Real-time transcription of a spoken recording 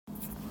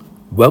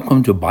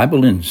Welcome to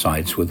Bible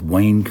Insights with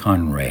Wayne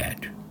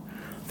Conrad.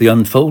 The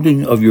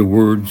unfolding of your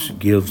words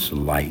gives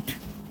light.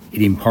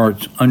 It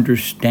imparts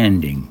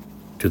understanding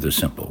to the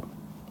simple.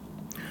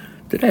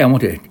 Today I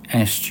want to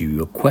ask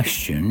you a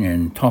question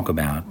and talk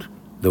about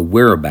the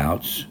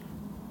whereabouts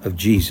of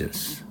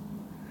Jesus.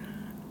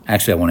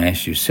 Actually, I want to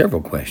ask you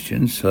several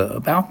questions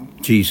about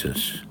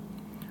Jesus.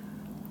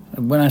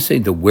 When I say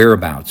the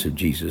whereabouts of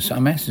Jesus,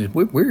 I'm asking,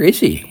 where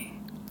is he?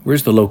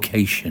 Where's the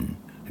location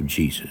of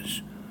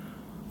Jesus?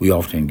 We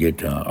often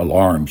get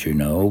alarms,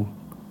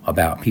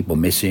 about people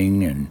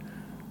missing, and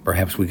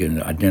perhaps we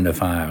can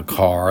identify a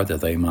car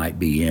that they might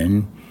be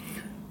in,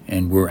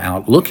 and we're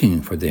out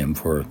looking for them,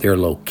 for their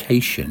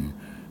location,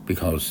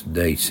 because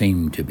they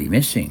seem to be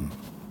missing.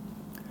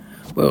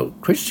 Well,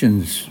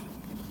 Christians,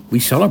 we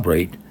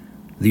celebrate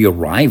the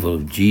arrival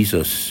of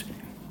Jesus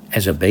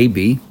as a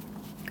baby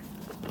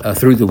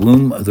through the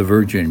womb of the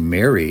Virgin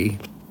Mary.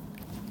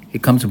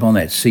 It comes upon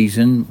that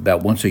season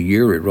about once a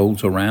year. It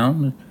rolls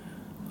around.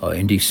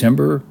 In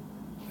December,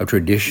 a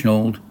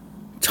traditional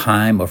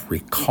time of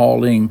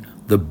recalling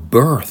the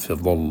birth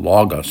of the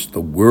Logos,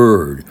 the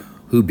Word,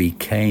 who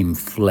became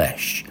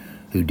flesh,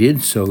 who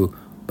did so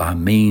by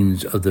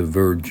means of the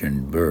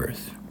virgin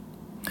birth.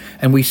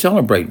 And we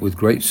celebrate with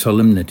great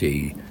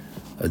solemnity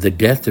the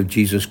death of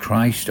Jesus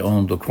Christ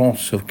on the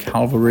cross of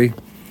Calvary,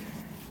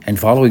 and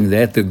following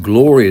that, the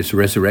glorious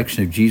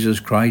resurrection of Jesus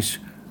Christ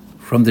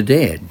from the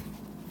dead.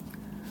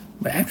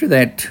 But after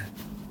that,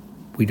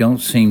 we don't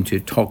seem to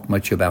talk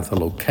much about the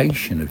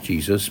location of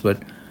Jesus,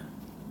 but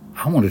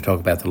I want to talk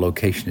about the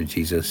location of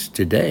Jesus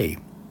today.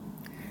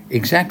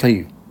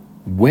 Exactly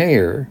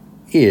where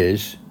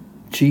is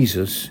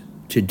Jesus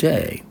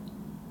today?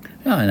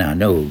 And I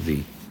know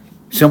the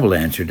simple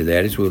answer to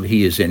that is, well,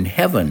 he is in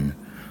heaven.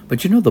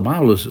 But the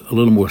Bible is a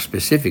little more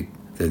specific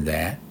than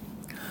that.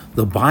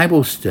 The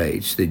Bible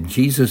states that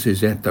Jesus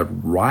is at the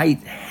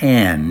right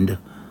hand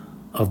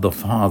of the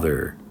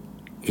Father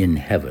in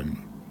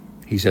heaven.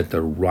 He's at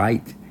the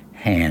right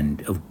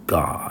hand of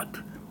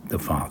God, the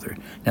Father.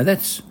 Now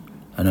that's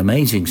an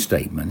amazing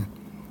statement,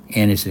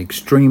 and it's an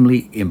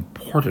extremely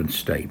important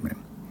statement,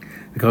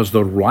 because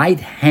the right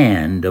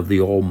hand of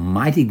the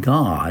Almighty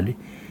God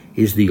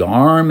is the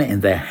arm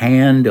and the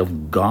hand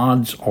of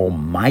God's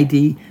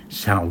almighty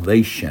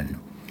salvation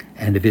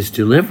and of his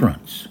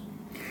deliverance.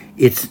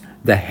 It's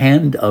the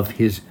hand of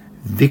his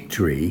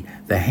victory,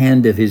 the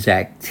hand of his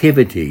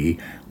activity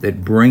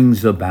that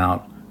brings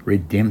about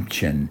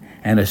redemption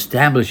and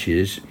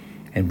establishes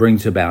and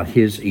brings about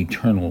his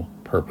eternal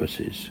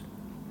purposes.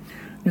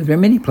 There are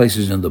many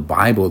places in the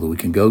Bible that we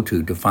can go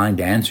to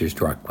find answers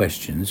to our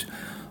questions,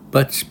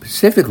 but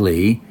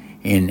specifically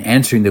in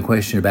answering the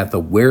question about the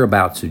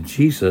whereabouts of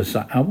Jesus,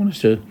 I want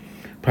us to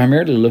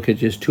primarily look at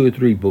just 2 or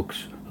 3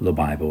 books of the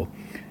Bible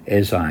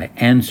as I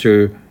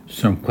answer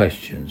some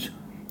questions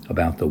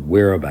about the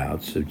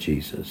whereabouts of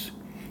Jesus.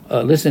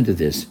 Listen to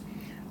this.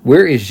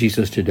 Where is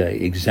Jesus today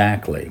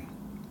exactly?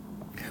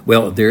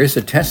 Well, there is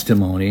a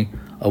testimony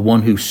of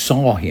one who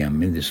saw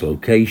him in this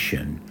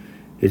location.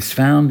 It's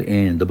found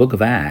in the book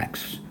of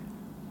Acts,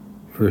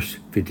 verse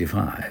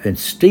 55. And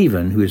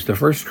Stephen, who is the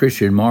first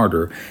Christian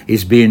martyr,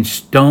 is being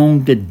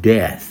stoned to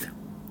death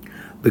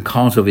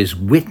because of his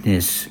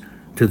witness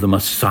to the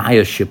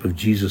messiahship of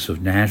Jesus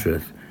of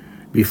Nazareth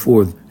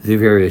before the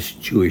various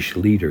Jewish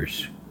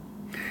leaders.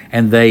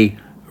 And they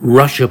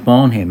rush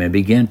upon him and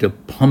begin to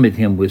plummet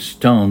him with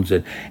stones.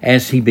 And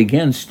as he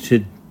begins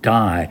to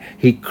die,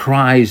 he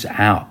cries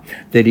out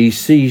that he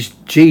sees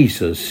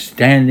Jesus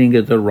standing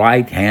at the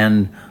right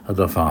hand of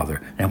the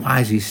Father. Now, why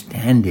is he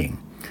standing?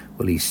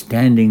 Well, he's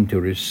standing to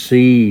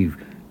receive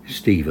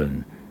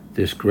Stephen,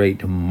 this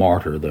great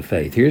martyr of the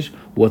faith. Here's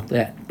what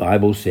that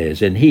Bible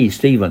says. And he,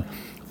 Stephen,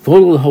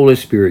 full of the Holy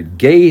Spirit,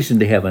 gazed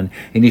into heaven,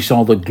 and he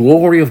saw the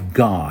glory of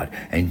God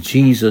and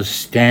Jesus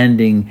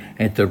standing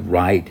at the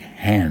right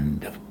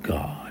hand of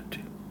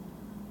God.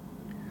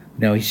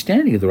 Now, he's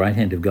standing at the right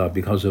hand of God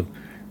because of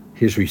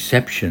his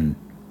reception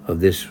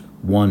of this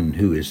one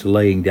who is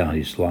laying down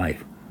his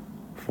life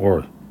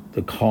for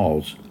the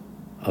cause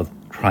of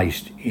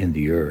Christ in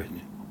the earth.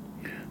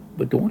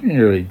 But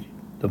ordinarily,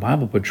 the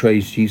Bible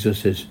portrays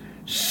Jesus as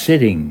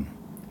sitting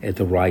at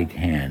the right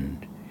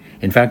hand.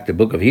 In fact, the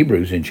book of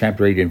Hebrews in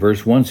chapter 8 and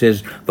verse 1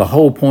 says the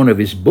whole point of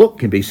his book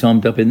can be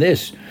summed up in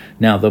this.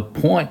 Now, the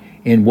point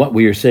in what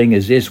we are saying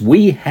is this: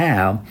 we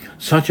have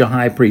such a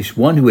high priest,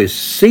 one who is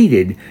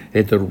seated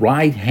at the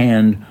right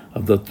hand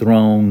of the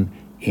throne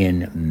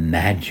in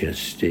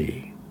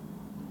majesty.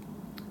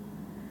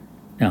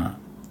 Now,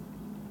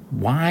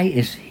 why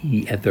is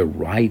he at the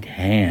right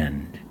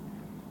hand?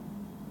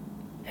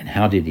 And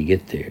how did he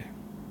get there?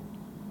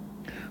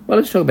 Well,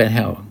 let's talk about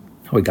how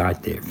he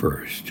got there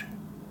first.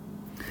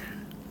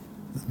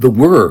 The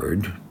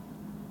Word,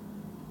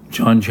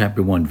 John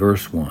chapter 1,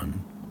 verse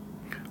 1,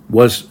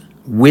 was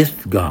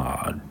with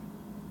God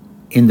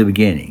in the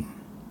beginning.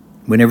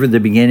 Whenever the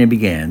beginning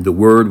began, the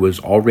Word was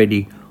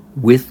already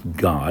with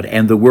God,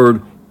 and the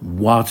Word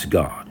was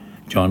God.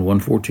 John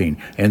 1:14.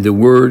 And the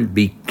Word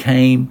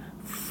became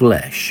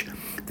flesh.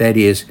 That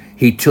is,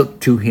 He took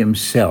to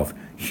himself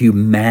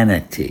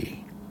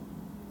humanity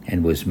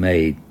and was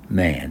made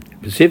man,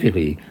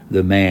 specifically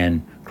the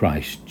man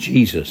Christ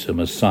Jesus, the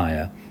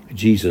Messiah,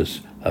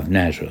 Jesus of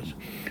Nazareth.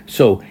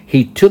 So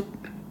he took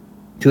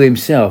to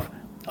himself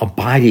a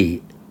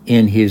body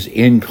in his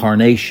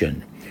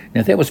incarnation.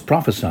 Now that was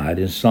prophesied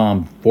in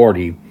Psalm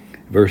 40,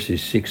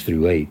 verses 6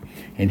 through 8.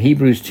 And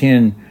Hebrews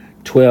 10,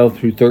 12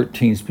 through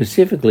 13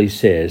 specifically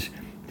says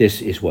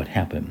this is what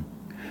happened.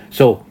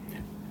 So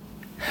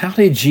how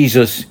did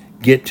Jesus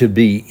get to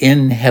be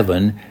in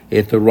heaven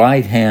at the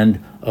right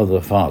hand of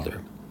the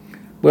Father?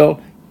 Well,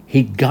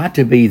 he got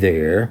to be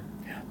there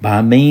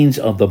by means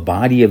of the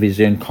body of his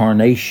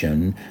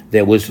incarnation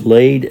that was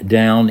laid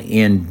down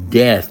in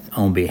death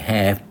on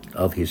behalf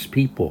of his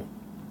people.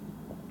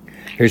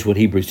 Here's what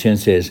Hebrews 10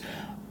 says,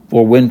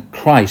 but when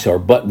Christ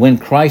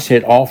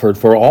had offered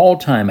for all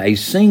time a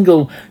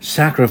single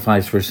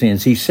sacrifice for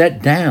sins, he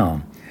sat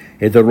down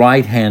at the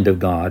right hand of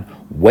God,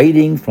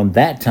 waiting from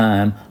that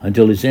time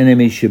until his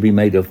enemies should be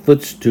made a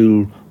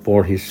footstool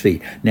for his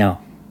feet.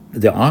 Now,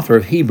 the author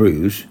of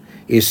Hebrews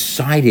is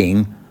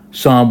citing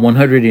Psalm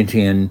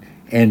 110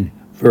 and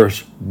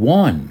verse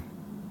 1,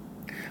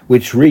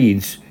 which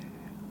reads,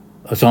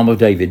 a Psalm of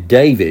David.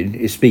 David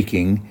is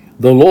speaking,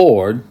 the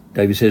Lord,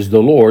 David says,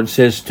 the Lord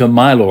says to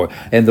my Lord.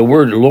 And the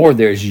word Lord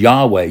there is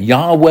Yahweh.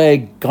 Yahweh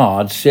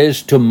God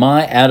says to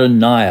my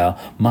Adonai,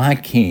 my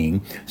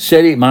King,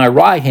 set at my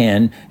right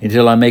hand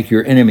until I make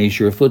your enemies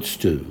your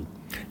footstool.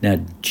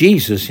 Now,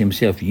 Jesus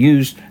himself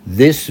used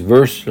this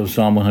verse of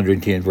Psalm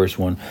 110, verse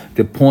 1,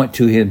 to point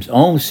to his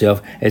own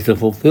self as the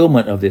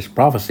fulfillment of this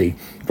prophecy,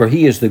 for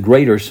he is the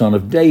greater son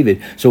of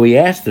David. So he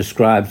asked the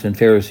scribes and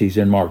Pharisees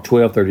in Mark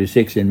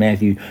 12:36 and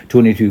Matthew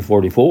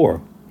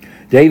 22:44.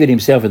 David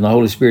himself and the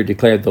Holy Spirit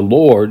declared, the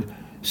Lord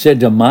said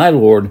to my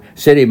Lord,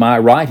 sit at my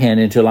right hand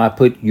until I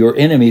put your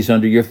enemies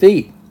under your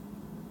feet.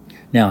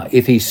 Now,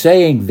 if he's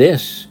saying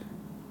this,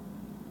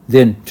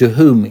 then to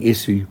whom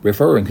is he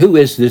referring? Who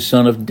is this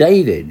son of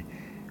David?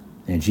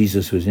 And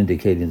Jesus was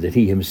indicating that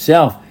he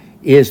himself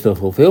is the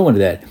fulfillment of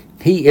that.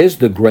 He is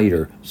the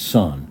greater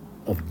son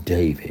of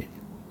David.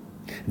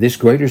 This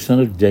greater son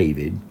of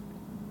David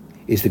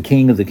is the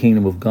king of the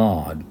kingdom of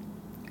God.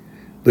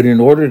 But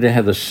in order to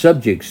have the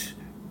subjects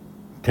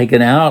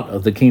taken out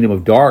of the kingdom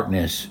of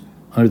darkness,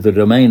 under the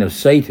domain of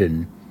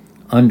Satan,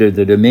 under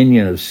the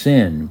dominion of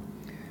sin,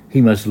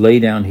 he must lay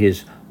down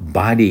his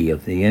body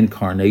of the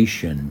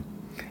incarnation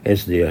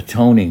as the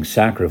atoning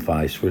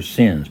sacrifice for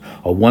sins,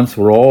 a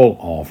once-for-all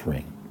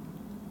offering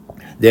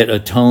that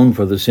atoned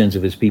for the sins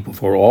of his people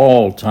for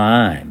all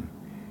time.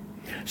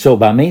 So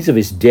by means of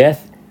his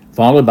death,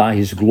 followed by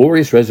his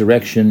glorious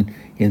resurrection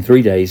in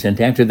 3 days,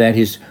 and after that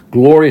his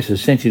glorious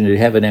ascension into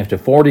heaven after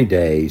 40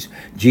 days,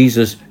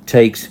 Jesus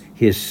takes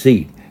his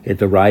seat at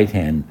the right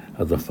hand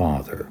of the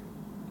Father.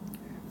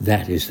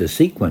 That is the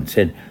sequence.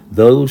 And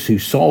those who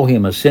saw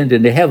him ascend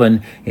into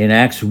heaven in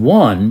Acts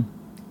 1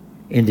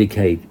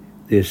 indicate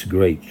this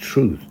great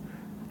truth.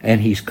 And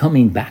he's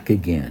coming back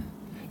again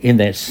in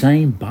that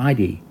same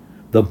body,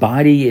 the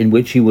body in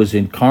which he was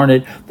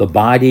incarnate, the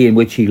body in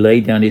which he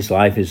laid down his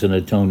life as an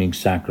atoning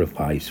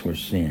sacrifice for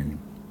sin.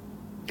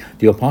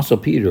 The Apostle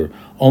Peter,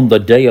 on the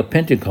day of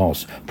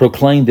Pentecost,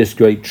 proclaimed this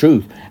great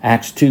truth.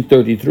 Acts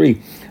 2:33.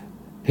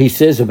 He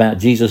says about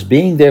Jesus,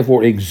 being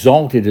therefore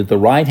exalted at the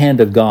right hand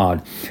of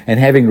God,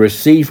 and having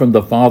received from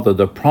the Father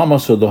the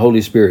promise of the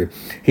Holy Spirit,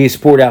 he has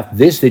poured out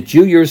this that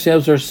you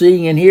yourselves are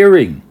seeing and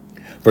hearing.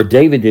 For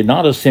David did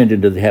not ascend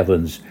into the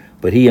heavens,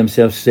 but he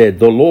himself said,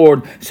 the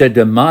Lord said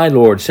to my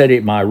Lord, sit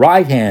at my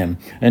right hand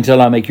until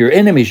I make your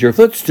enemies your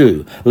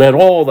footstool. Let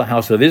all the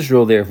house of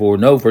Israel therefore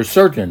know for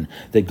certain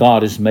that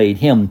God has made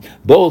him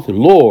both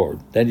Lord,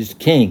 that is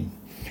King,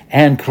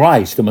 and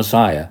Christ the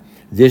Messiah,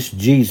 this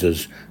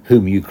Jesus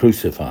whom you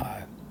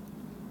crucify.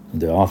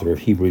 The author of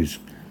Hebrews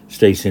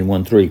states in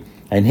 1:3,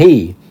 and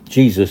he,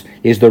 Jesus,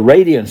 is the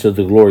radiance of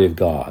the glory of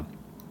God,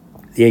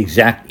 the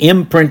exact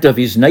imprint of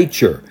his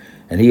nature,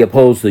 and he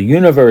upholds the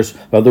universe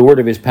by the word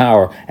of his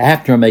power.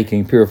 After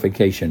making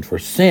purification for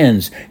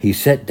sins, he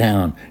sat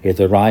down at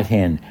the right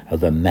hand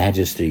of the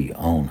Majesty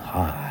on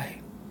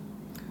high.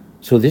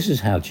 So this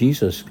is how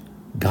Jesus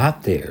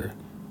got there.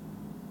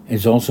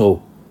 It's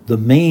also the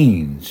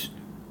means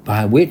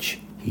by which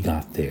he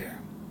got there.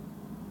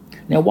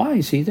 Now, why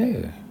is he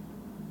there?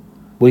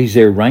 Well, he's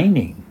there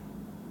reigning.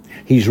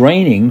 He's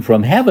reigning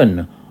from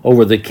heaven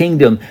over the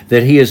kingdom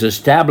that he is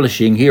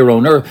establishing here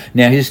on earth.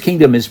 Now, his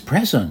kingdom is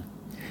present.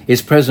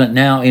 It's present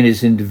now in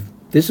his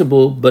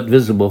invisible but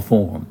visible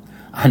form.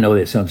 I know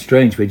that sounds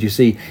strange, but you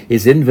see,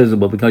 it's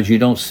invisible because you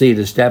don't see it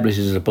established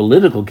as a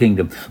political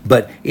kingdom,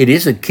 but it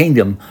is a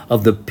kingdom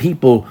of the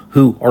people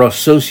who are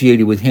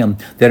associated with him,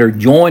 that are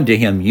joined to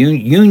him,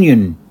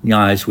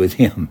 unionized with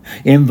him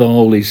in the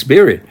Holy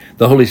Spirit.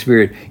 The Holy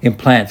Spirit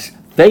implants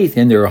faith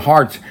in their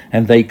hearts,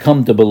 and they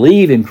come to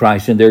believe in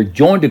Christ, and they're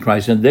joined to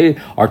Christ, and they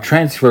are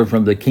transferred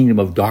from the kingdom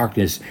of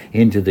darkness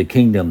into the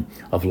kingdom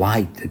of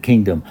light, the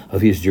kingdom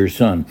of his dear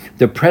Son.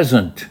 The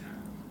present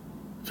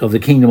of the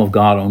kingdom of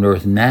God on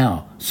earth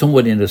now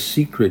somewhat in a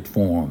secret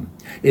form.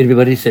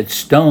 Everybody said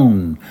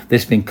stone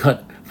that's been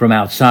cut from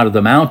outside of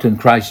the mountain,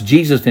 Christ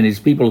Jesus and his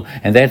people,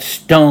 and that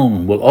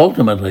stone will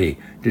ultimately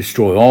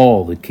destroy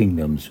all the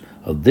kingdoms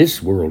of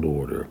this world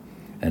order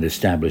and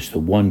establish the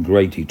one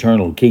great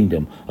eternal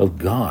kingdom of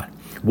God.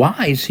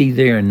 Why is he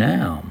there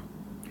now?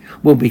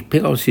 Well,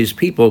 because his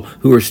people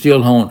who are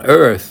still on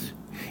earth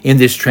in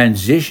this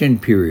transition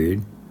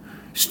period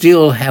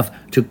still have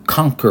to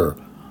conquer,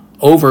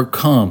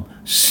 overcome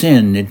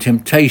sin and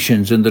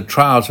temptations and the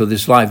trials of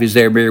this life. Is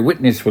there bear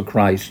witness for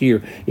Christ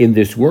here in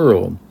this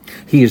world?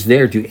 He is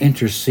there to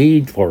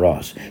intercede for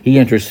us. He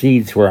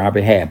intercedes for our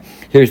behalf.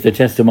 Here's the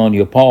testimony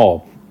of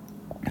Paul.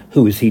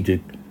 Who is he to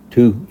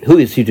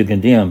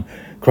condemn?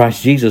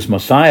 Christ Jesus,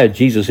 Messiah.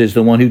 Jesus is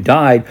the one who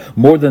died.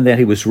 More than that,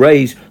 he was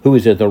raised, who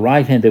is at the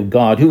right hand of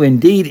God, who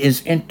indeed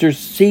is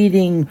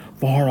interceding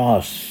for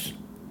us.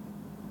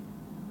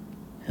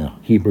 Now,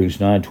 Hebrews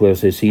 9:12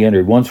 says, he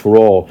entered once for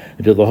all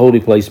into the holy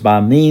place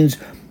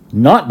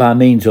not by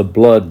means of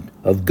blood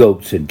of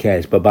goats and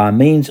calves, but by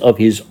means of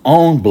his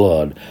own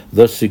blood,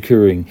 thus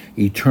securing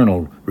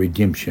eternal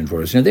redemption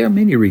for us. Now, there are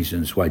many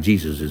reasons why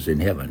Jesus is in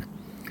heaven,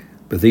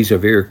 but these are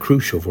very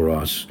crucial for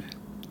us,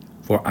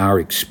 for our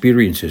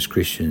experience as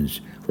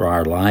Christians, for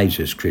our lives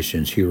as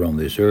Christians here on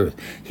this earth.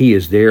 He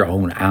is there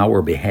on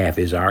our behalf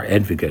as our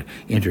advocate,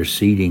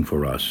 interceding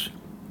for us.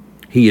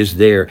 He is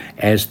there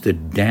as the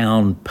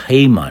down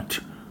payment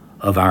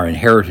of our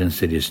inheritance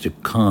that is to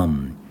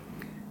come.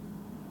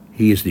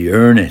 He is the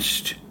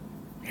earnest,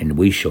 and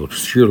we shall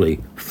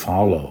surely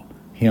follow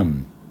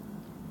him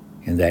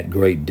in that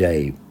great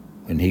day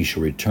when he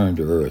shall return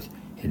to earth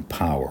in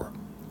power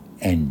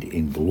and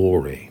in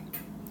glory.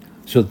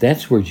 So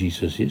that's where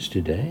Jesus is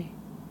today,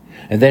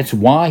 and that's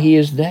why he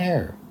is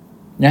there.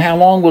 Now, how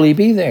long will he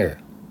be there?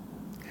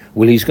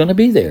 Well, he's going to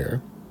be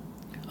there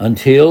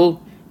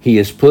until he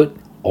has put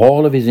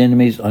all of his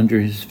enemies under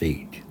his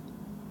feet.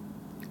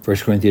 1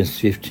 Corinthians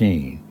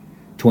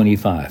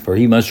 15:25, for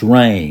he must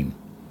reign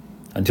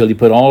until he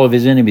put all of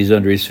his enemies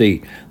under his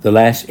feet. The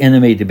last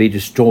enemy to be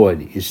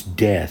destroyed is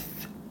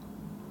death.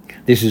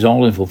 This is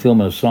all in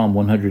fulfillment of Psalm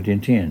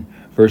 110,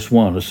 verse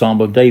 1, a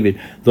psalm of David.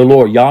 The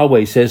Lord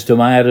Yahweh says to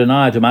my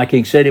Adonai, to my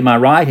King, sit at my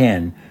right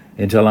hand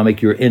until I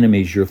make your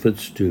enemies your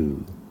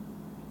footstool.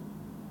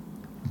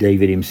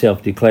 David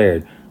himself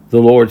declared, the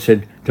Lord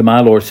said to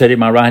my Lord, sit at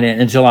my right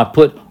hand until I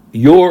put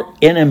your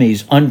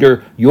enemies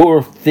under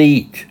your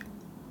feet.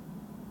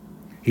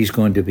 He's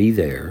going to be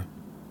there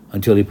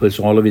until he puts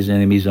all of his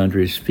enemies under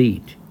his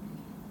feet.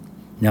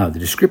 Now, the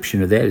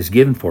description of that is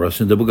given for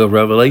us in the book of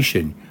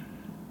Revelation.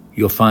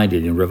 You'll find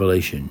it in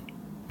Revelation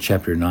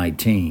chapter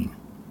 19,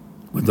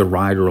 when the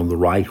rider on the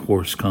right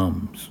horse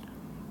comes,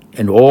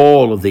 and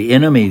all of the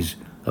enemies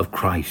of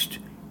Christ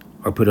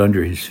are put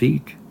under his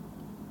feet.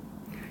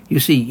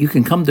 You see, you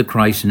can come to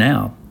Christ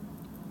now.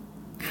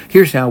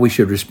 Here's how we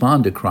should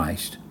respond to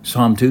Christ.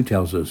 Psalm 2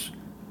 tells us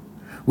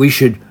we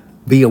should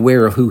be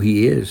aware of who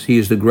he is. He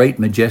is the great,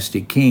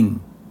 majestic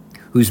King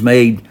who's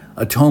made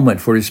atonement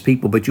for his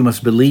people, but you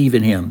must believe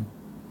in him.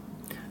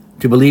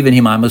 To believe in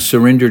him, I must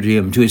surrender to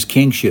him, to his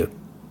kingship.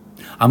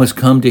 I must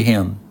come to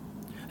him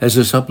as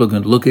a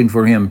supplicant, looking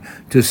for him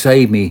to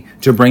save me,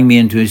 to bring me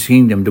into his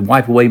kingdom, to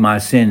wipe away my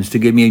sins, to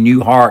give me a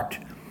new heart,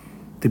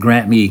 to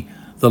grant me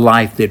the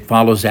life that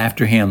follows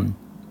after him.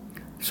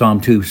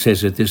 Psalm 2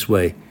 says it this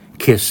way,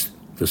 kiss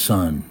the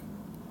Son.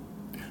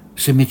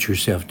 Submit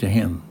yourself to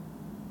him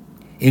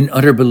in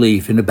utter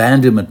belief, in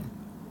abandonment,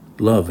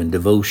 love, and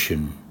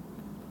devotion,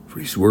 for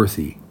he's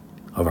worthy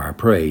of our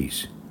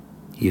praise.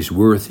 He is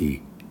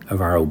worthy of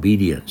our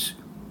obedience.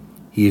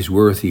 He is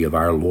worthy of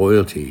our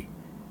loyalty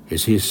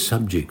as his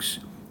subjects.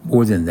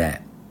 More than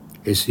that,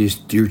 as his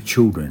dear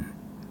children,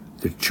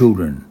 the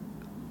children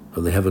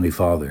of the Heavenly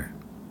Father.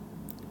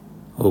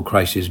 Oh,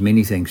 Christ is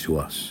many things to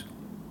us.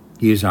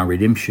 He is our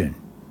redemption.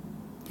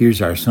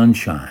 Here's our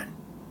sunshine.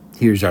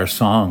 Here's our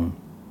song.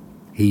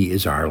 He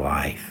is our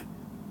life.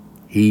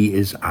 He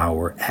is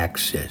our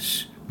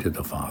access to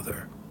the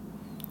Father.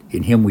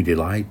 In him we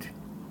delight.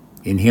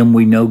 In him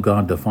we know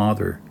God the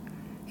Father.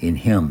 In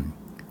him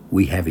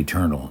we have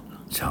eternal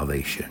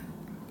salvation.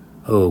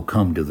 Oh,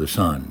 come to the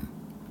Son.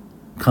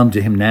 Come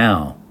to him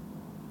now.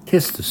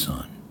 Kiss the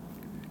Son.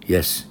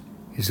 Yes,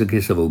 it's a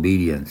kiss of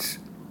obedience,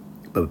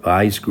 but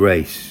by his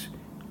grace,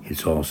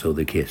 it's also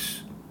the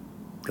kiss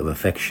of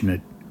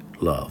affectionate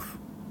love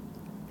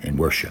and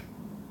worship.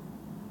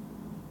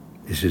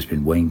 This has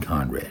been Wayne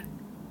Conrad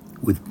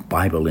with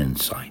Bible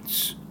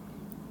Insights,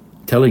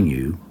 telling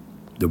you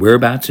the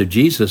whereabouts of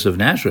Jesus of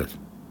Nazareth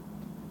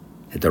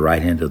at the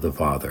right hand of the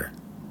Father,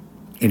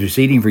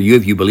 interceding for you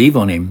if you believe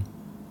on him,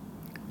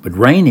 but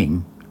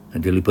reigning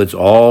until he puts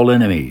all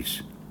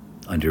enemies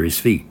under his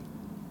feet,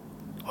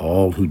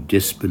 all who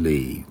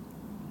disbelieve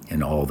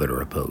and all that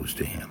are opposed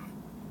to him.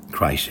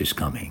 Christ is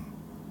coming.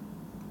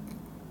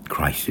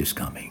 Christ is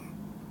coming.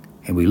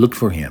 And we look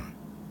for him.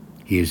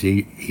 He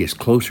is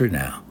closer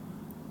now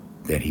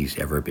than he's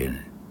ever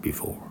been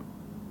before.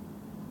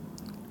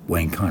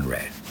 Wayne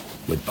Conrad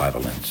with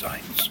Bible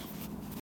Insights.